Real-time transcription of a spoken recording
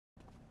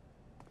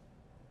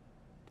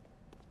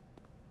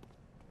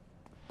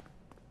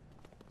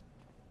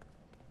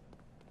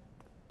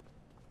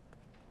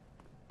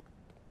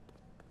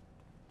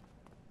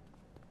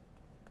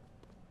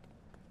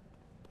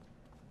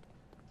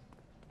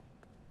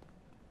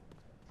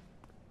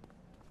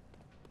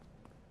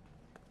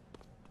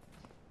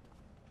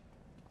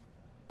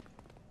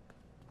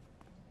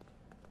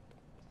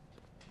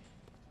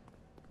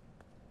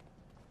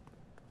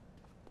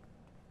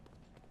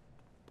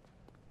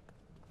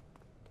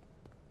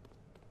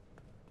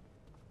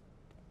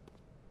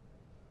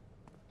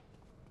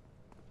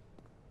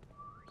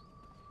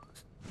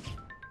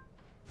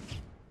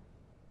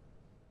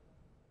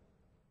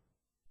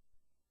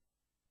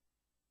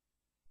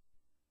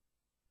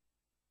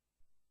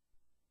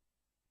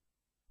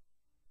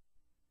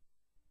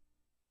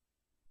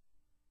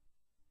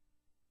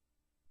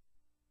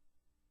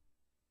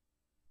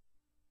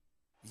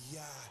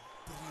Я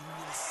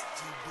принес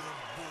тебе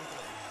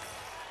боль.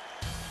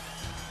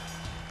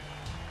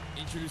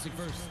 Introducing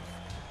first,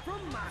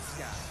 from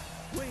Moscow,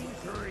 weighing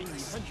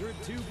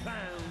 302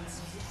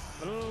 pounds,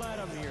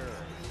 Vladimir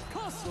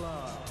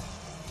Kozlov.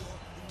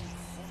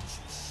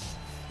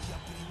 Я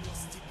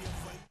принес тебе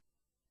войну.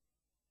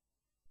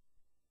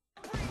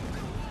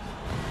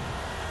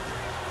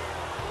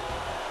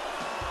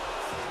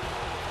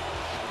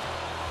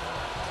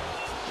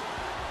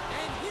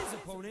 And his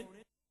opponent,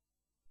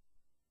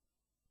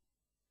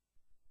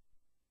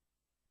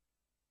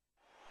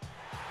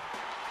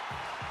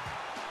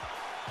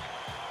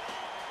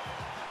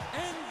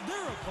 and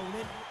their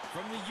opponent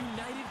from the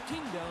United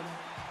Kingdom,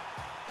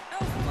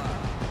 Alpha.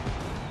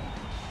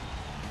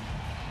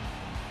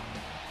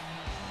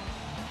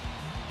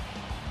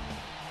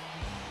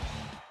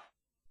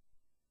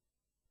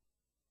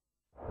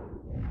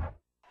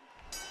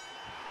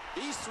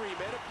 These three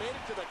men have made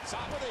it to the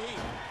top of the heap.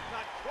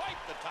 Not quite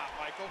the top,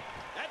 Michael.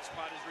 That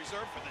spot is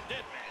reserved for the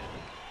dead man.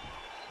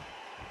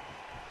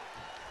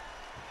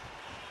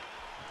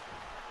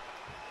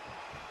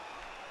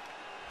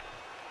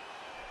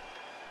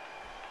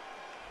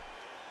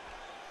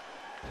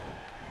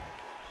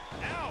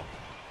 Ow!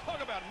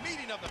 Talk about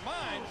meeting of the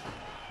minds.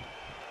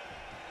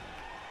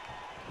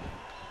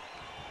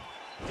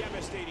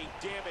 Devastating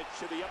damage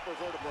to the upper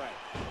vertebrae.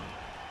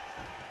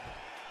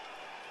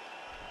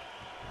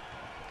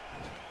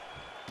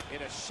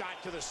 And a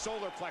shot to the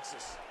solar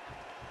plexus.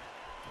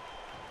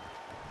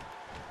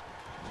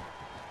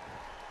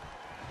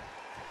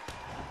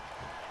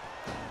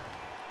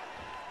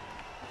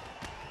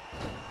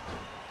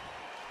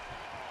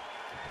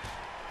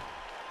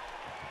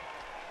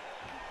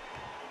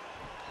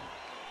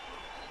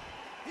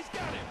 He's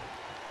got him.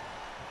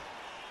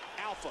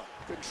 Alpha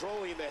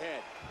controlling the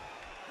head.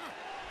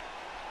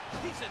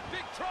 He's in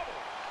big trouble.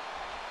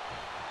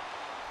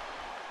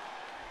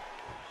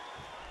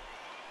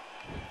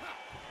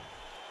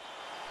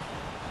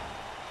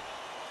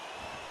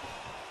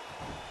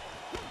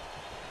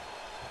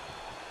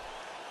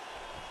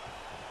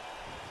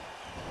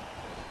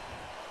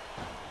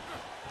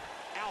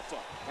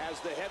 Alpha has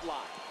the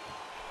headlock.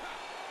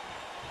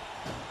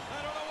 I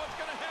don't know what's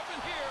going to happen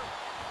here.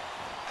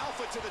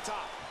 Alpha to the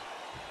top.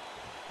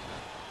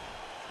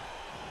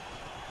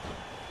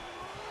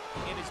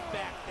 And his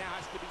back now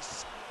has to be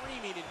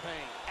screaming in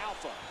pain.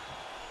 Alpha.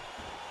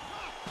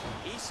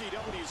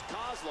 ECW's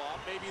Kozlov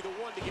may be the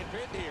one to get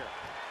pinned here.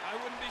 I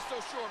wouldn't be so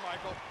sure,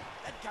 Michael.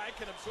 That guy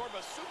can absorb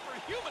a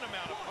superhuman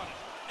amount of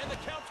punishment. And the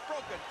count's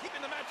broken,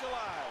 keeping the match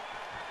alive.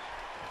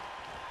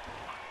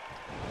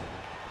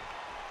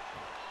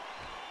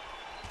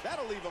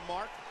 That'll leave a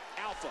mark.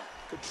 Alpha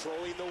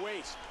controlling the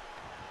waist.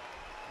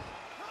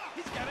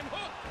 He's got him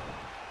hooked.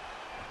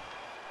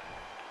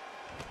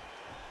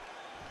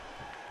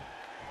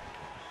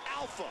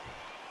 Alpha.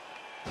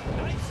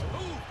 Nice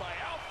move by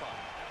Alpha.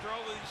 After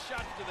all of these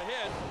shots to the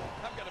head,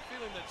 I've got a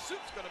feeling that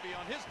Soup's going to be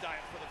on his diet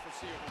for the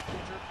foreseeable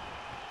future.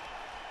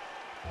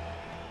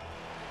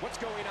 What's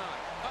going on?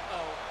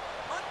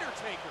 Uh-oh.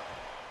 Undertaker.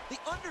 The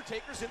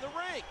Undertaker's in the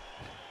ring.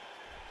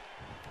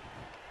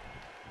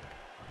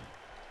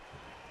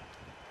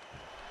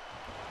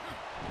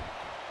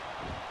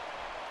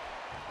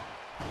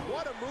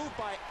 What a move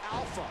by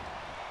Alpha.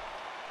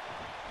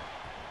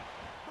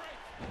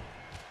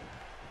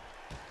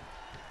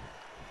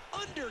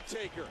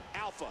 Undertaker.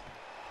 Alpha.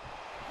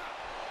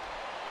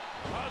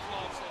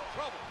 Kozlov's in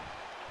trouble.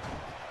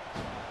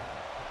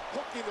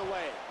 Hooking the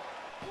leg.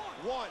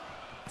 One.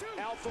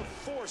 Alpha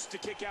forced to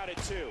kick out at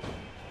two.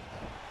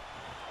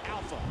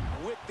 Alpha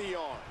with the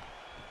arm.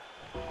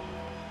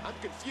 I'm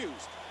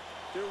confused.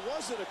 There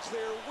wasn't a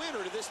clear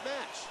winner to this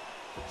match.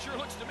 Sure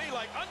looks to me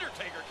like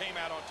Undertaker came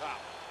out on top.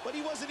 But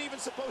he wasn't even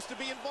supposed to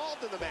be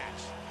involved in the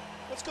match.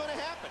 What's going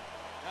to happen?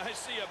 I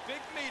see a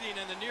big meeting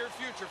in the near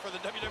future for the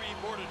WWE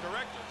Board of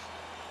Directors.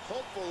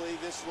 Hopefully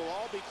this will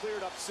all be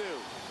cleared up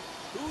soon.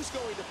 Who's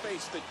going to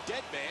face the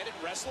dead man at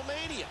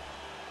WrestleMania?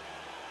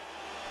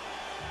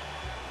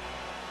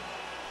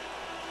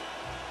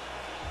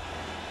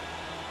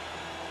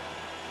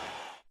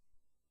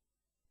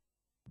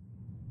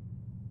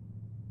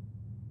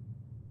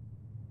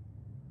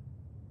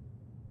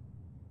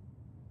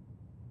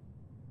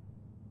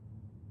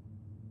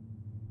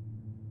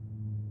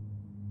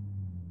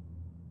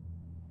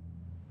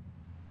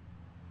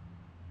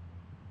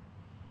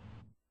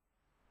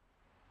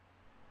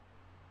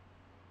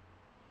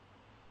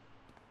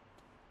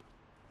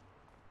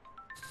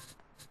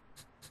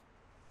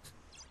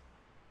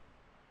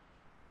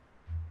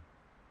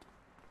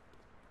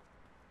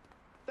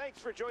 Thanks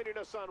for joining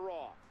us on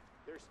Raw.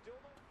 There's still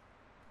no...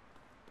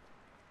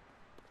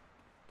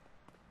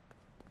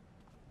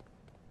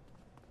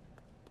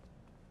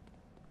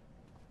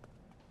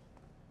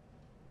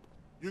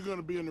 You're going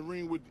to be in the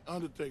ring with the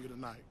Undertaker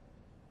tonight.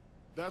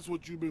 That's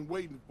what you've been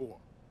waiting for.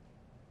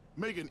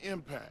 Make an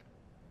impact.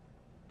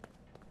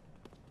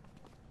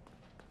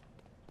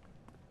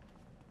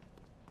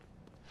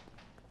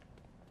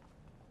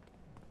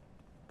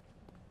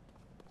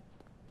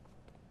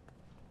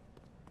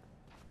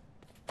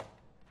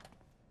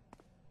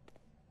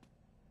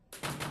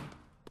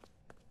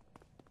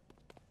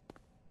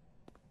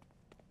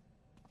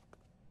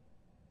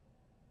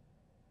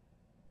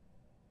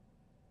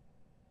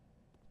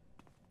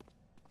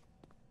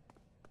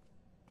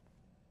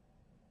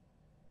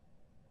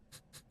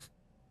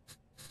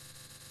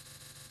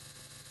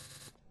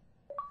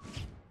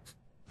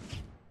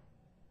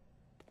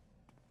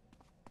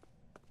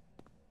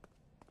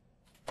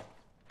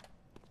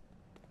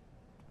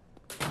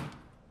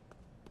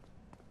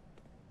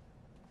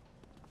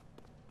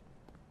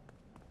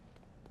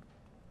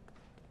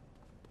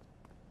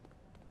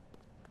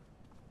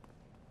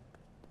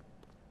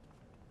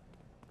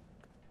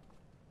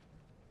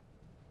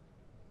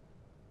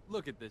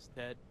 Look at this,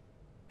 Ted.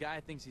 Guy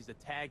thinks he's a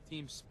tag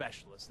team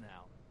specialist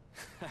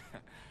now.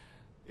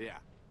 Yeah,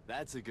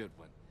 that's a good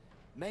one.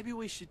 Maybe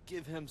we should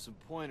give him some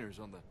pointers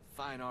on the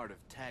fine art of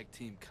tag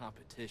team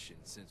competition,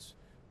 since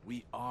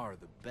we are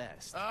the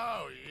best.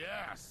 Oh,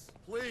 yes.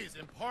 Please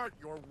impart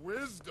your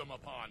wisdom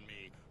upon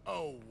me,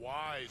 oh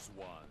wise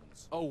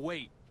ones. Oh,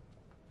 wait.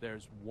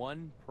 There's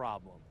one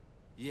problem.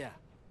 Yeah,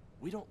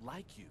 we don't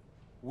like you.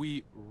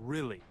 We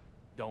really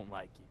don't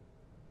like you.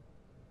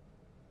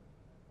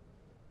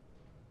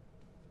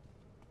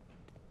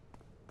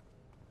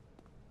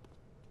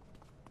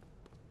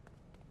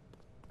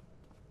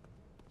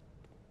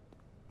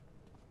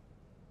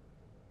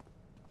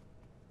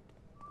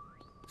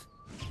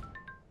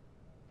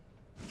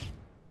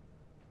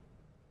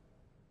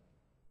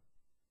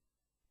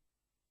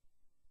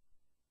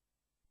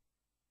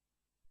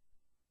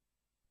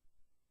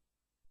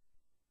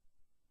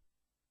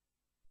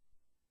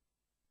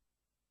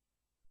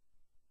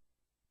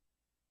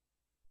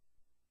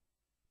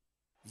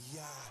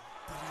 Я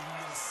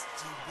принес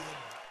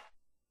тебе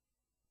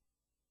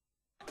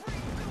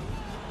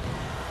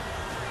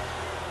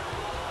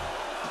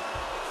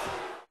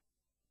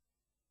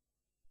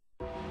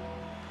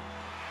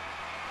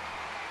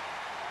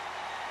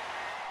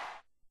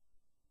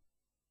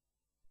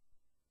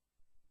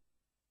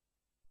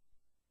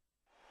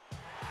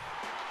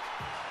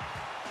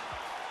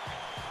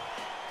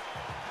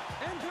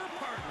And her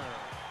partner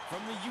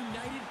from the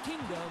United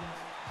Kingdom,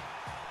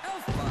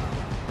 Alpha.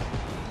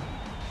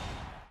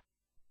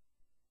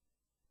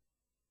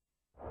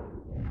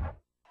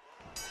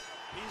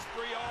 These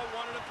three all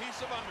wanted a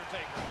piece of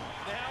Undertaker.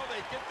 Now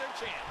they get their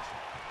chance.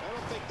 I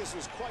don't think this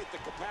was quite the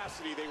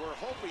capacity they were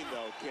hoping,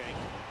 though, King.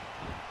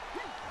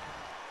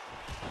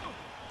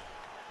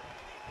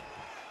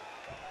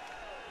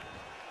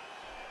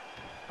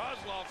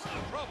 Kozlov's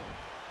in trouble.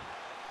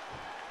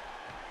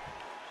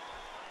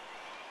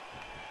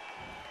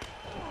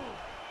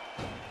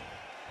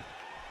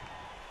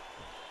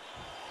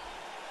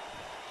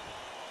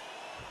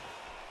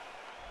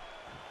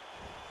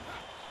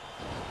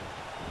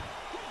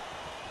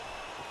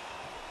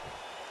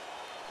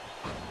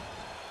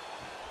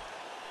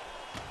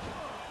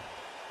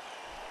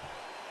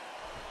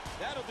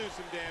 That'll do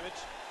some damage.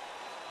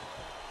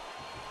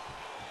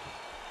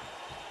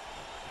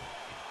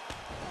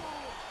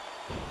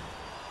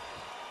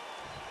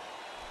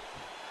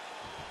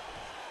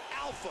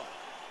 Alpha.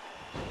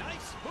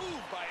 Nice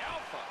move by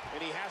Alpha.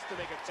 And he has to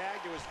make a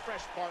tag to his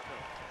fresh partner.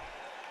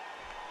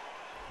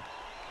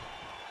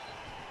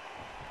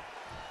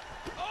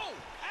 Oh,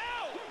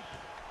 ow!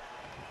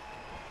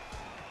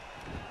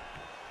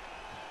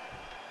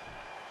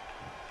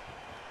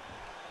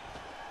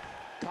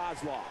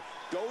 Kozlov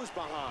goes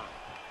behind.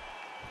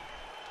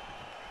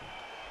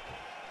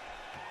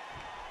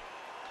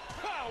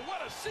 Wow,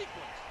 what a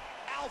sequence.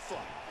 Alpha.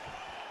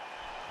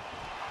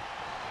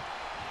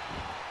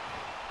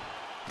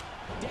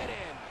 Dead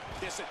end.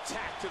 This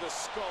attack to the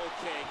skull,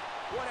 King.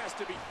 One has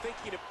to be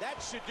thinking of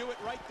that. Should do it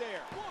right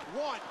there.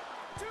 One,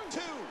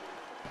 two,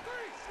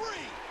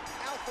 three.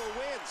 Alpha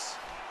wins.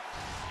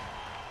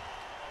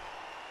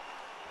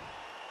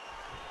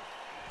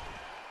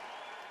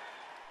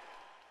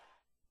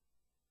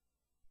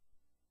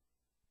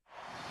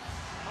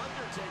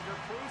 Undertaker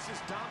proves his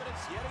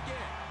dominance yet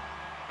again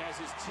as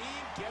his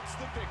team gets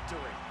the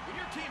victory. When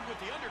you're teamed with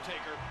The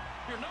Undertaker,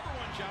 your number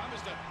one job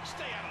is to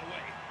stay out of the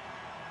way.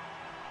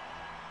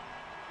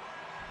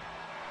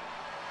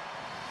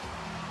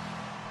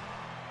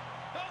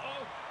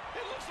 Uh-oh.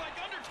 It looks like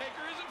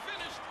Undertaker isn't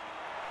finished.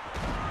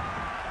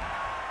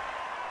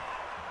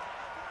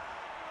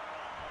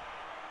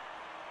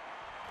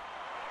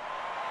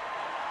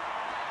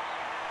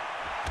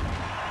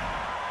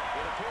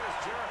 It appears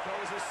Jericho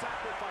is a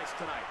sacrifice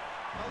tonight.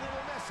 A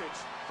little message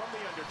from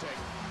The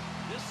Undertaker.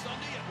 This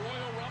Sunday at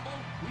Royal Rumble,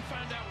 we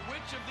find out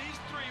which of these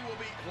three will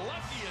be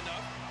lucky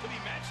enough to be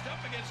matched up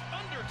against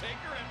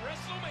Undertaker at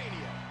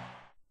WrestleMania.